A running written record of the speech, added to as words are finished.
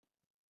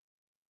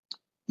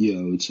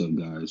Yo, what's up,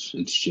 guys?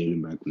 It's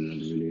Jaden back with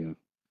another video.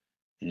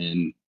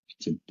 And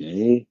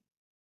today,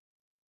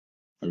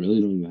 I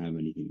really don't even have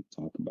anything to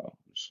talk about,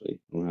 honestly.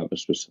 I don't have a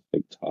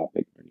specific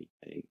topic or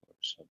anything or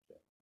subject.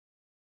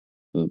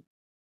 But I'm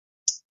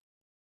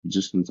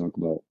just going to talk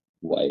about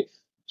life,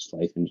 just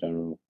life in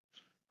general.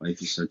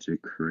 Life is such a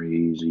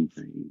crazy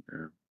thing,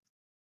 bro.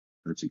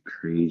 Such a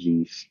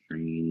crazy,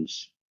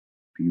 strange,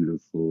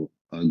 beautiful,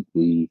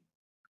 ugly,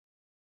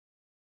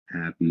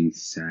 happy,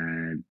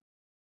 sad.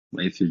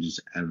 Life is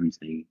just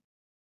everything.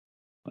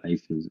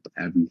 Life is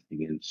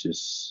everything. And it's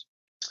just,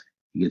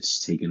 it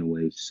gets taken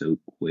away so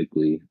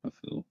quickly, I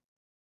feel.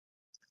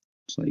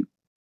 It's like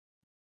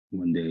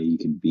one day you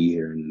could be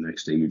here and the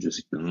next day you're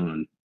just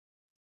gone.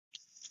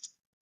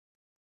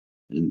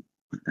 And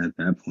at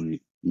that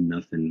point,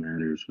 nothing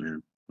matters,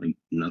 man. Like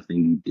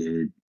nothing you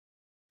did,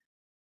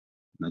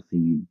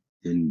 nothing you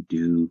didn't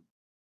do,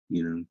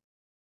 you know,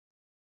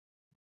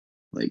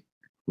 like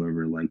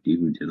whoever liked you,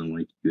 who didn't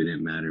like you, it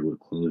didn't matter what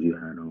clothes you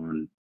had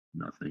on,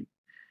 nothing.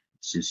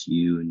 It's just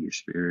you and your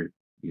spirit,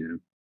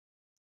 and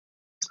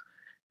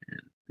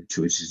the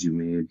choices you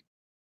made.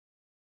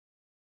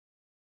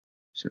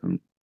 So, it's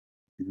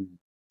weird.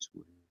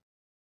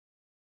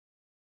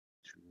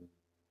 It's really,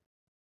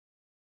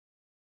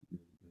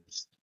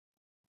 just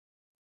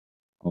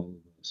all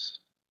of us,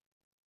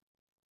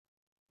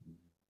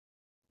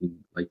 we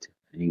like to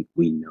think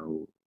we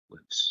know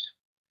what's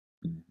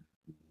going to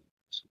happen.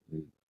 So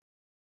we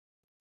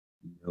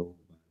know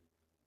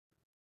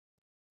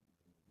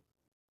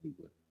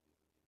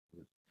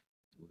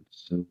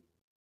so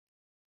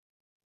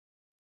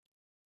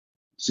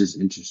it's just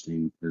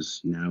interesting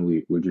because now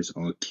we're just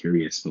all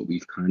curious, but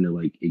we've kind of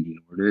like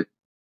ignored it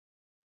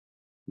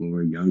when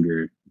we're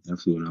younger.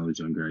 Definitely when I was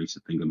younger, I used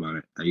to think about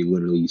it. I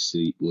literally used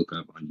to look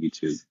up on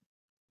YouTube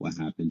what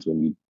happens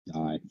when you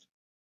die,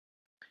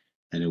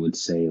 and it would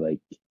say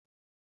like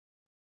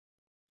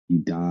you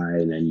die,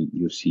 and then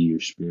you'll see your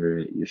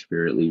spirit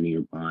leaving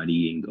your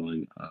body and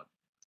going up.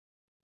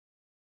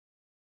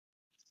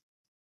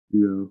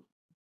 You know,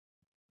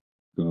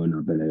 growing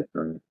up in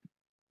a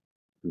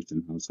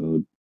Christian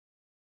household,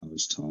 I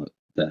was taught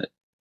that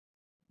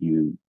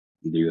you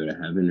either go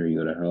to heaven or you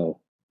go to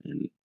hell,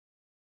 and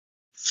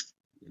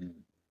yeah,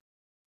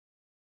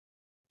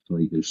 feel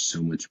like there's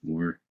so much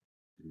more.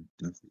 There's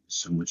definitely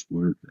so much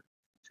more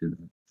to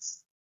that,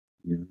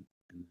 you know.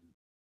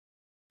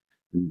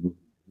 And then,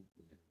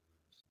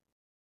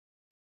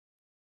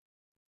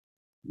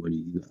 what do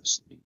you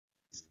guys think?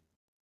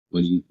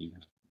 What do you think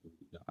happens when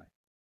you die?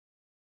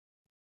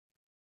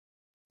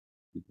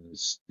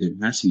 Because there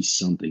has to be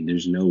something.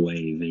 There's no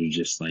way there's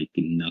just like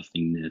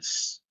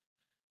nothingness.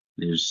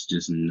 There's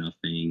just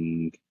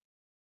nothing.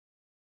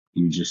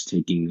 You're just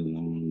taking a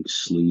long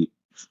sleep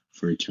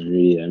for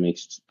eternity.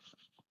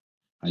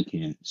 I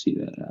can't see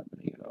that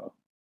happening at all.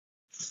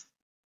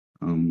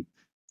 Um,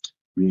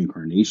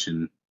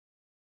 Reincarnation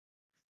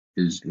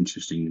is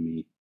interesting to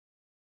me.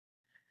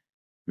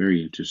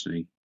 Very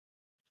interesting.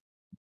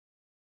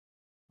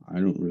 I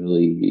don't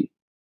really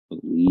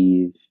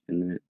believe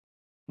in it.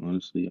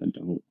 Honestly, I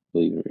don't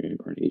believe in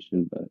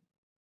reincarnation, but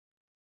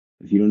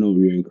if you don't know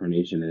what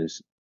reincarnation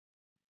is,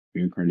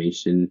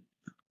 reincarnation,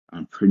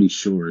 I'm pretty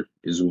sure,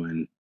 is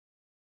when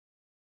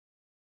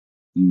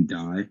you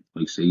die,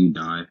 like say you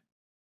die,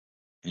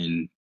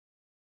 and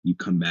you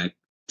come back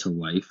to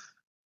life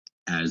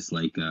as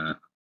like a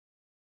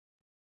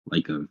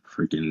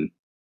freaking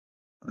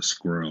a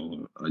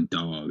squirrel, a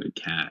dog, a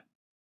cat.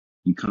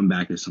 You come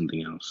back as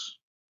something else.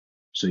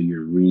 So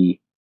you're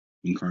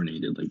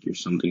reincarnated, like you're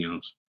something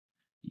else.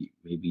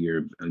 Maybe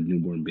you're a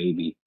newborn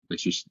baby, but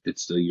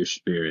it's still your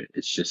spirit.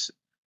 It's just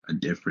a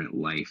different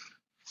life,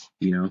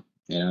 you know?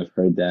 And I've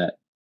heard that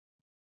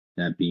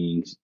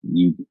being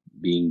you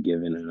being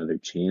given another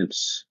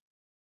chance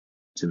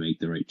to make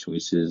the right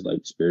choices,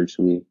 like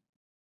spiritually,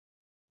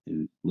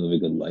 and live a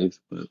good life.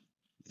 But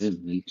yeah,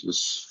 man,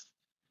 just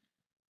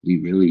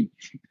we really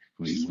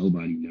like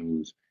nobody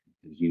knows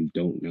because you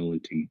don't know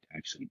until you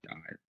actually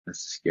die.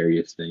 That's the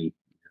scariest thing.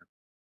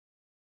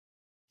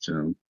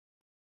 So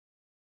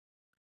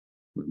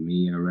with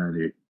me, I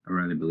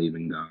rather believe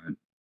in God.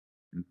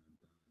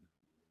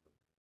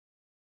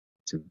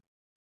 To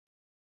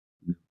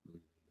believe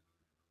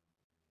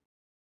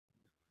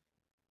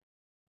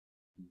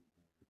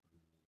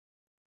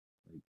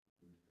like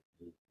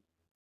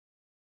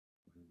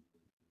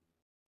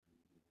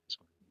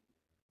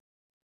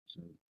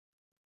so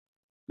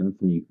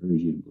definitely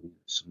encourage you to believe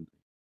in something,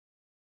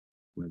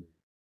 whether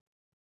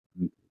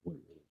what it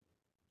is,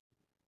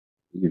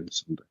 believe in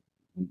something.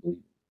 Don't believe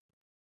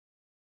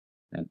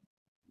that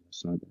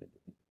that's not gonna do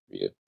anything for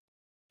you.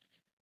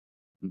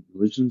 And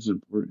religion is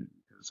important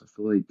because I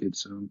feel like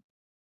it's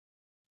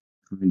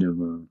kind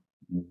of a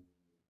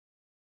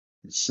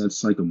it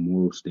sets like a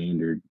moral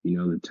standard. You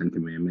know, the Ten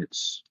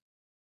Commandments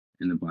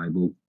in the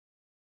Bible,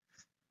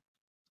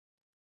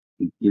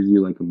 it gives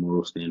you like a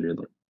moral standard.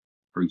 Like,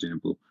 for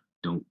example,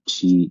 don't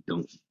cheat,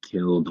 don't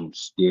kill, don't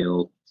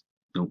steal,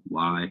 don't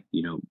lie.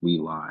 You know, we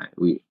lie.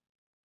 We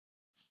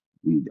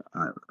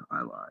I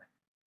lie.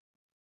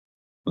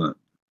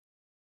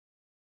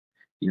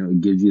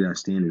 It gives you that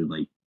standard,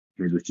 like,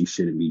 here's what you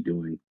shouldn't be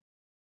doing.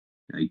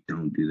 Like,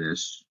 don't do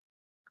this,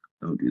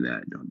 don't do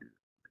that, don't do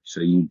that. So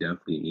you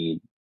definitely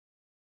need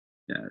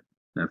that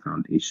that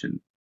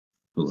foundation.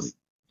 But like,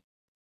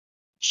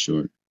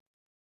 sure.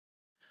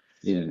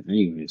 Yeah,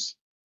 anyways,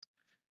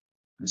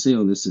 I say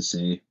all this to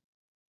say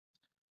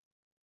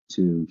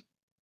to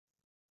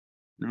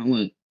not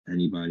let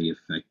anybody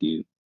affect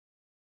you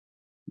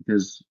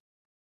because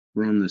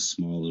we're on this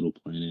small little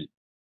planet.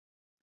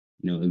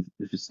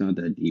 If it's not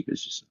that deep,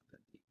 it's just not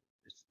that deep.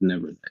 It's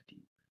never that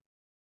deep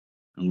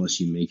unless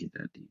you make it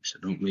that deep. So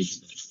don't make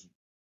it that deep.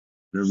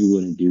 Whatever you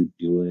want to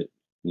do it,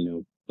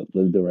 but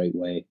live the right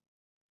way.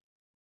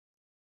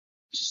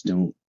 Just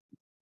don't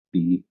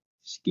be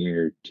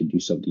scared to do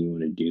something you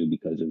want to do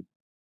because of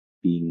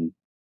being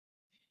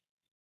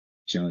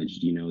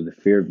judged. The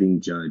fear of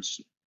being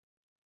judged.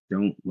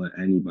 Don't let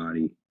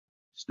anybody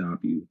stop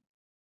you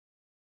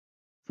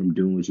from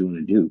doing what you want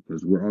to do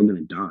because we're all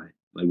going to die.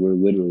 Like, we're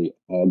literally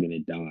all going to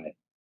die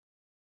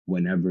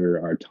whenever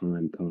our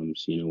time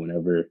comes,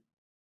 whenever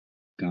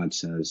God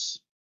says,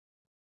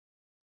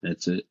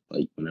 that's it.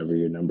 Like, whenever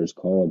your number's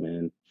called,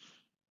 man,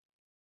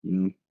 you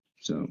know?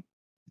 So,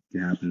 it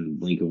can happen in the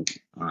blink of an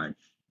eye,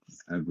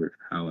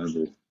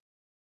 however.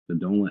 So,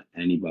 don't let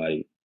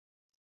anybody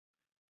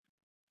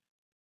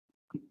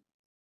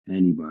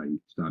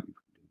stop you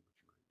from doing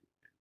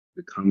it.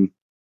 Become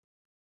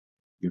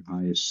your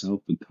highest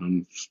self,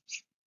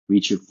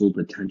 reach your full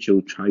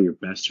potential, try your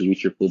best to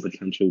reach your full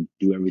potential,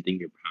 do everything in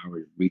your power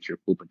to reach your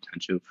full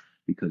potential.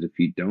 Because if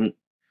you don't,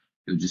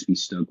 you'll just be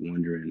stuck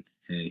wondering,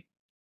 hey,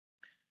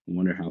 I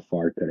wonder how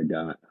far I could have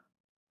got.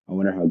 I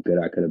wonder how good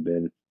I could have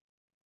been.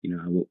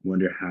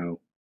 Wonder how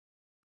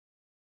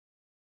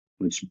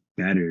much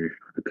better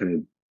I could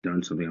have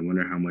done something. I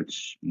wonder how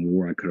much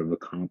more I could have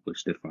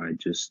accomplished if I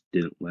just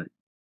didn't let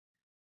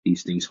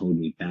these things hold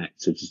me back.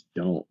 So just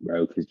don't,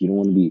 bro, because you don't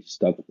want to be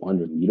stuck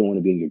wondering. You don't want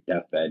to be in your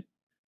deathbed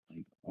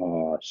like,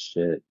 oh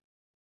shit,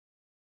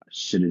 I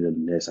should have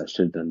done this. I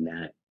should have done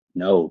that.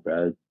 No,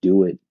 bro,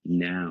 do it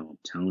now. I'm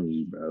telling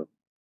you, bro,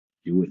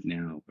 do it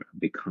now, bro.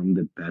 Become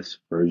the best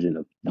version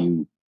of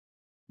you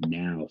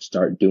now.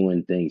 Start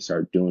doing things.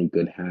 Start doing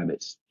good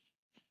habits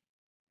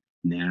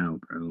now,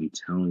 bro. I'm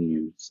telling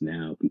you, it's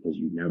now because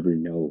you never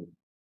know.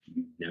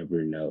 You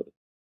never know.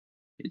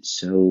 It's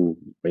so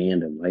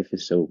random. Life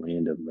is so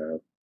random,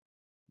 bro.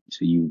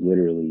 So you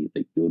literally,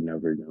 like, you'll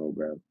never know,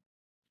 bro.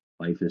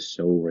 Life is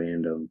so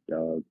random,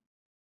 dog.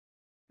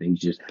 Things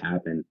just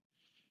happen,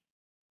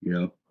 you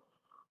know?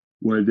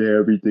 One day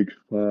everything's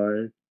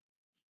fine.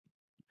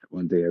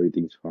 One day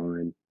everything's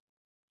fine.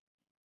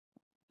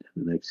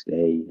 The next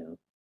day,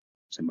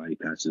 somebody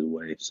passes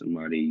away,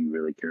 somebody you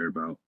really care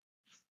about.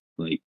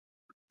 Like,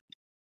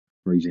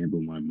 for example,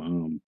 my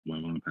mom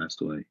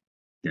passed away.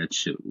 That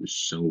shit was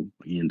so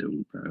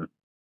random, bro.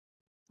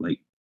 Like,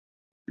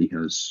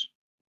 because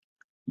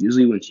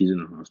usually when she's in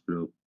the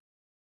hospital,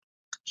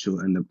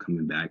 she'll end up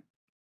coming back.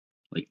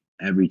 Like,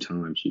 every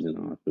time she's in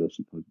the hospital,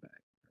 she comes back.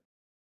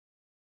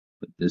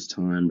 But this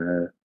time,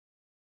 bro,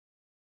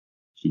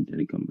 she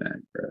didn't come back,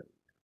 bro.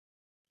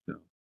 So,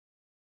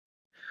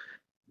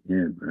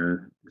 yeah, bro,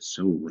 it's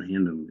so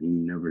random. And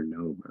you never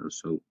know, bro.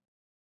 So,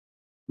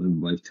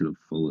 live life to the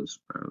fullest,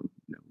 bro.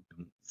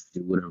 Don't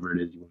do whatever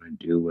it is you want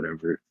to do,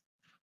 whatever,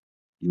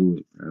 do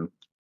it, bro.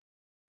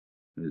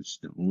 Because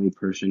the only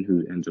person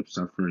who ends up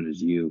suffering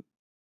is you.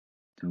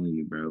 I'm telling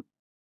you, bro.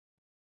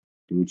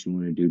 Do what you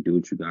want to do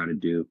what you gotta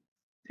do.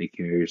 Take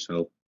care of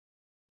yourself.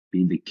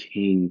 Be the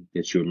king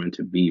that you're meant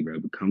to be, bro.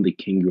 Become the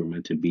king you're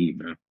meant to be,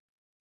 bro.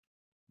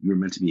 You're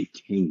meant to be a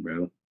king,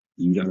 bro.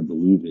 You gotta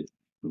believe it.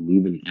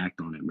 Believe it and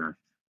act on it, bro.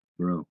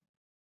 Bro,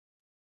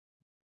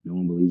 no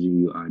one believes in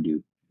you. I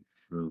do,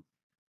 bro.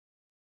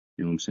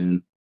 You know what I'm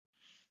saying?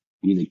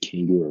 Be the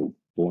king you were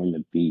born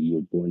to be. You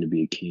were born to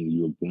be a king.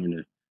 You were born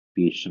to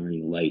be a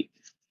shining light.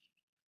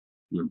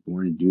 You were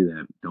born to do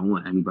that. Don't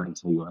let anybody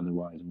tell you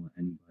otherwise. Don't let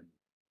anybody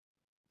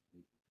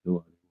feel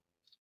otherwise.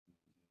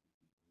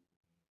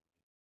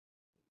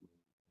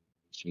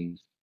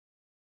 Change,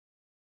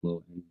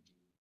 low energy.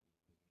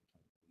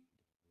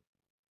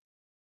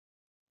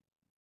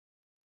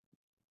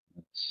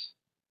 That's,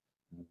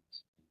 you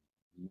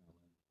know,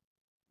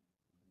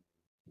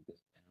 take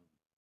us down.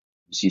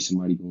 You see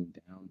somebody going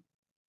down,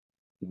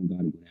 you don't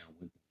gotta go down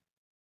with them.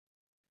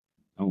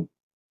 Don't.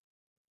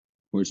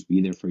 Of course, be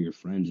there for your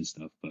friends and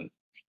stuff, but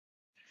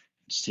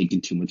it's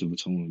taking too much of a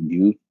toll on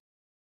you.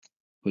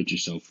 Put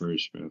yourself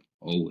first, bro.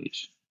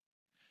 Always.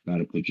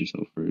 Gotta put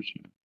yourself first,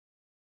 man.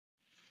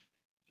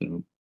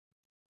 So,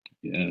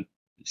 yeah,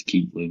 just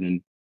keep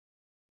living,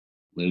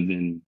 live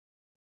in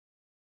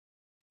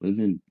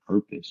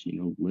purpose,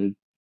 live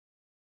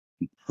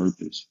in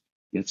purpose.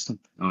 Get stuff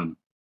done.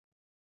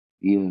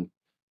 Be a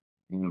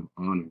man of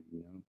honor,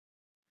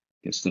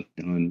 Get stuff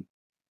done.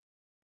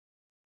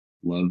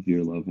 Love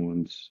your loved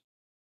ones.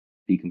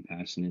 Be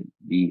compassionate.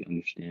 Be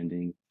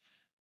understanding.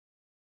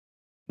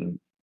 But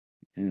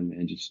yeah,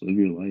 man, just live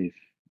your life.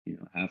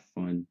 Have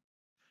fun.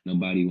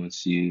 Nobody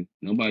wants to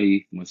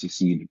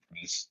see you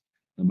depressed.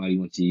 Nobody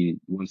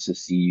wants to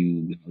see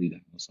you not leave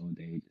the house all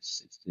day, just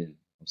sit still in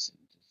the house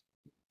and just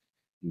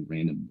do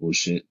random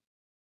bullshit.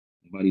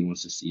 Nobody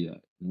wants to see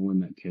that. No one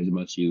that cares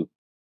about you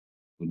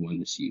would want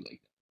to see you like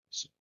that.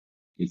 So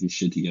get your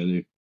shit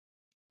together,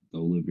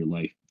 go live your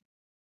life,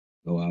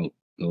 go out,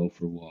 go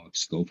for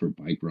walks, go for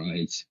bike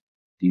rides,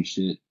 do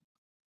shit.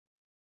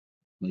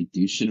 Like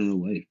do shit in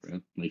real life,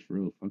 bro. Like for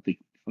real, fuck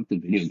the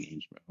video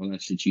games, bro. All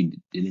that shit you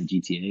did in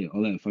GTA,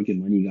 all that fucking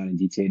money you got in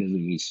GTA doesn't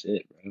mean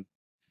shit, bro. I'm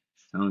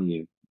telling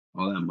you,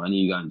 all that money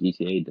you got in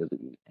GTA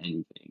doesn't mean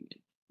anything.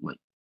 Like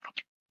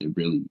it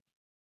really,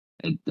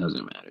 it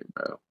doesn't matter,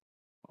 bro.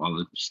 All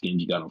the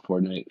skins you got on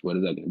Fortnite, what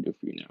is that gonna do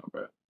for you now,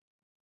 bro?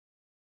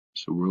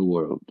 It's a real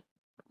world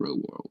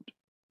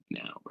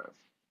now, bro.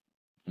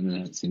 And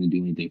that's gonna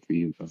do anything for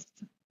you, bro.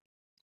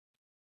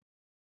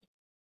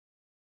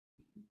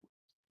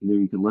 Either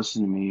you can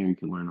listen to me or you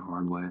can learn the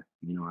hard way.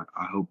 You know,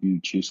 I hope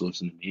you choose to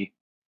listen to me.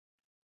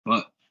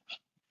 But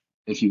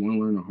if you want to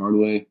learn the hard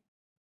way,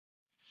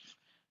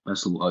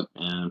 best of luck,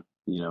 man.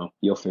 You know,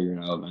 you'll figure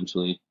it out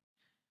eventually.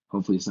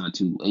 Hopefully, it's not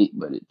too late,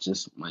 but it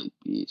just might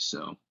be.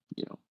 So,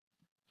 you know,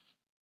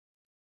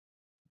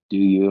 do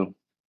you?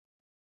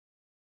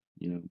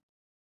 You know,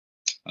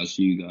 I'll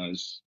see you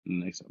guys in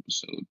the next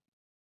episode.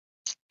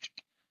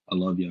 I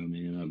love y'all,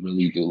 man. I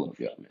really do love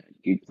y'all, man.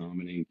 Keep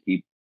commenting,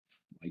 keep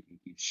liking,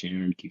 keep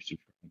sharing, keep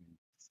subscribing.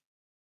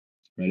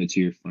 Spread it to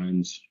your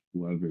friends,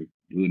 whoever.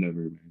 Do whatever,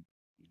 man.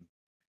 You know,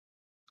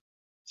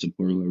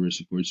 support whoever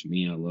supports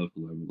me. I love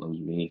whoever loves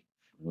me.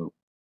 So,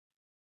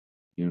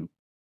 you know,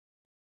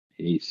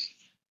 peace.